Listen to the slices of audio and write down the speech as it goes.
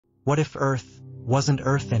What if Earth wasn't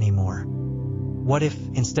Earth anymore? What if,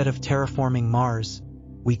 instead of terraforming Mars,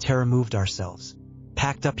 we terramoved ourselves,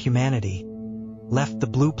 packed up humanity, left the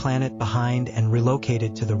blue planet behind and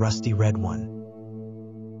relocated to the rusty red one?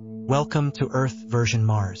 Welcome to Earth version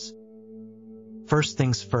Mars. First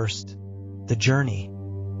things first, the journey.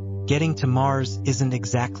 Getting to Mars isn't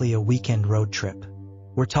exactly a weekend road trip.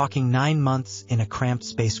 We're talking 9 months in a cramped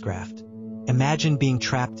spacecraft. Imagine being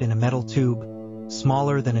trapped in a metal tube,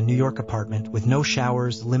 smaller than a New York apartment, with no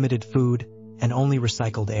showers, limited food, and only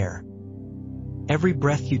recycled air. Every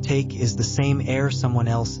breath you take is the same air someone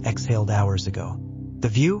else exhaled hours ago. The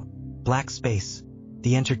view? Black space.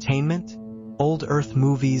 The entertainment? Old Earth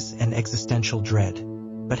movies and existential dread.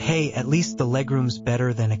 But hey, at least the legroom's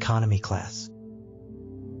better than economy class.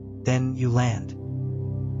 Then you land.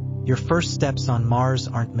 Your first steps on Mars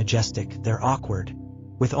aren't majestic, they're awkward.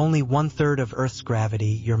 With only 1/3 of Earth's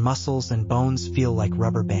gravity, your muscles and bones feel like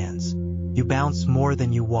rubber bands. You bounce more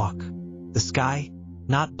than you walk. The sky?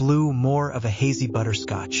 Not blue, more of a hazy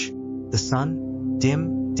butterscotch. The sun?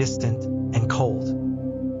 Dim, distant, and cold.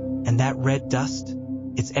 And that red dust?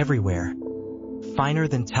 It's everywhere. Finer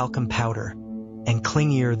than talcum powder, and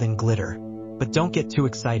clingier than glitter. But don't get too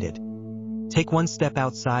excited. Take one step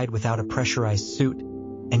outside without a pressurized suit,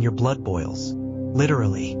 and your blood boils.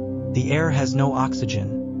 Literally. The air has no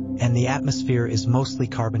oxygen, and the atmosphere is mostly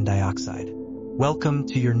carbon dioxide. Welcome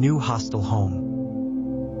to your new hostile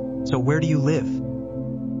home. So where do you live?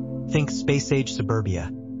 Think space-age suburbia.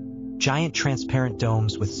 Giant transparent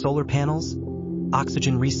domes with solar panels,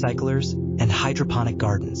 oxygen recyclers, and hydroponic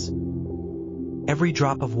gardens. Every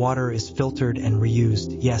drop of water is filtered and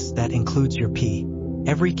reused. Yes, that includes your pee.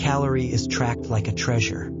 Every calorie is tracked like a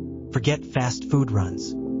treasure. Forget fast food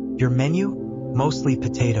runs. Your menu? Mostly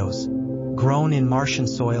potatoes. Grown in Martian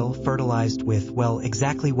soil, fertilized with, well,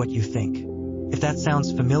 exactly what you think. If that sounds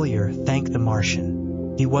familiar, thank the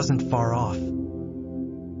Martian. He wasn't far off.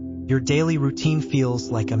 Your daily routine feels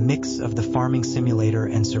like a mix of the farming simulator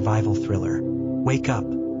and survival thriller. Wake up,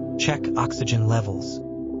 check oxygen levels,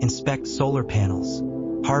 inspect solar panels,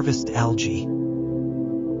 harvest algae.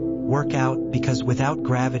 Work out, because without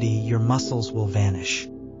gravity, your muscles will vanish.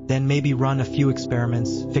 Then maybe run a few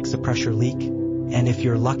experiments, fix a pressure leak, and if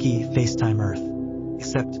you're lucky, FaceTime Earth.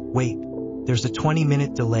 Except, wait, there's a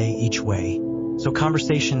 20-minute delay each way, so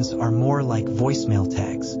conversations are more like voicemail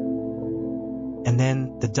tags. And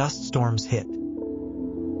then the dust storms hit.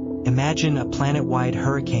 Imagine a planet-wide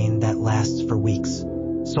hurricane that lasts for weeks.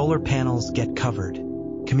 Solar panels get covered.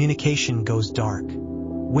 Communication goes dark.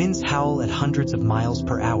 Winds howl at hundreds of miles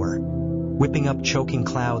per hour, whipping up choking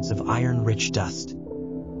clouds of iron-rich dust.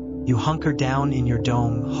 You hunker down in your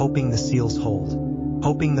dome, hoping the seals hold,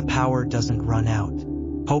 hoping the power doesn't run out,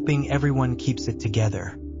 hoping everyone keeps it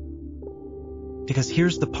together. Because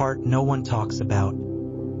here's the part no one talks about.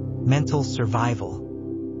 Mental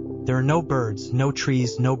survival. There are no birds, no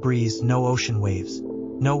trees, no breeze, no ocean waves,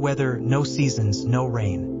 no weather, no seasons, no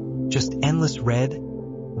rain. Just endless red,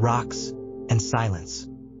 rocks, and silence.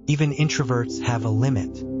 Even introverts have a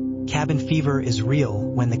limit. Cabin fever is real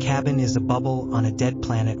when the cabin is a bubble on a dead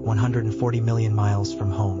planet 140 million miles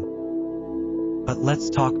from home. But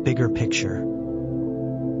let's talk bigger picture.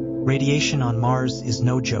 Radiation on Mars is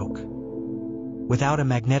no joke. Without a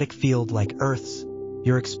magnetic field like Earth's,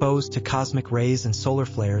 you're exposed to cosmic rays and solar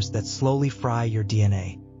flares that slowly fry your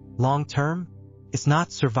DNA. Long term, it's not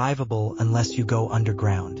survivable unless you go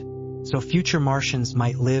underground. So future Martians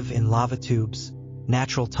might live in lava tubes,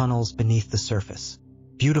 natural tunnels beneath the surface.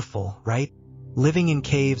 Beautiful, right? Living in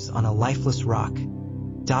caves on a lifeless rock,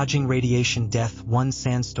 dodging radiation death one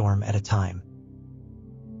sandstorm at a time.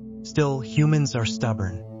 Still, humans are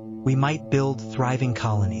stubborn. We might build thriving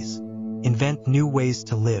colonies, invent new ways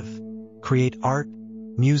to live, create art,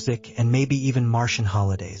 music, and maybe even Martian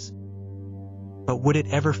holidays. But would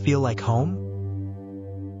it ever feel like home?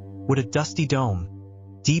 Would a dusty dome,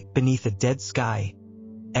 deep beneath a dead sky,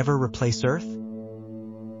 ever replace Earth?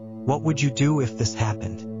 What would you do if this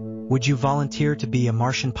happened? Would you volunteer to be a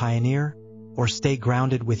Martian pioneer, or stay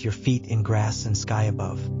grounded with your feet in grass and sky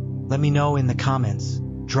above? Let me know in the comments.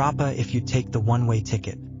 Drop a if you'd take the one-way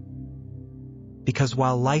ticket. Because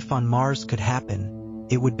while life on Mars could happen,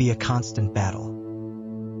 it would be a constant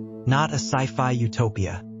battle. Not a sci-fi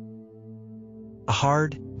utopia. A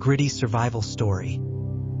hard, gritty survival story.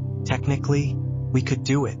 Technically, we could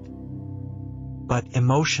do it. But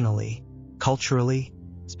emotionally, culturally,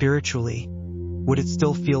 spiritually, would it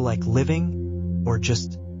still feel like living, or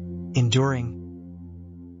just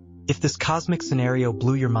enduring? If this cosmic scenario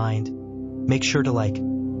blew your mind, make sure to like,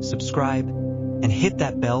 subscribe, and hit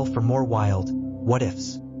that bell for more wild what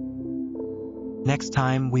ifs. Next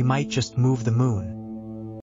time, we might just move the moon.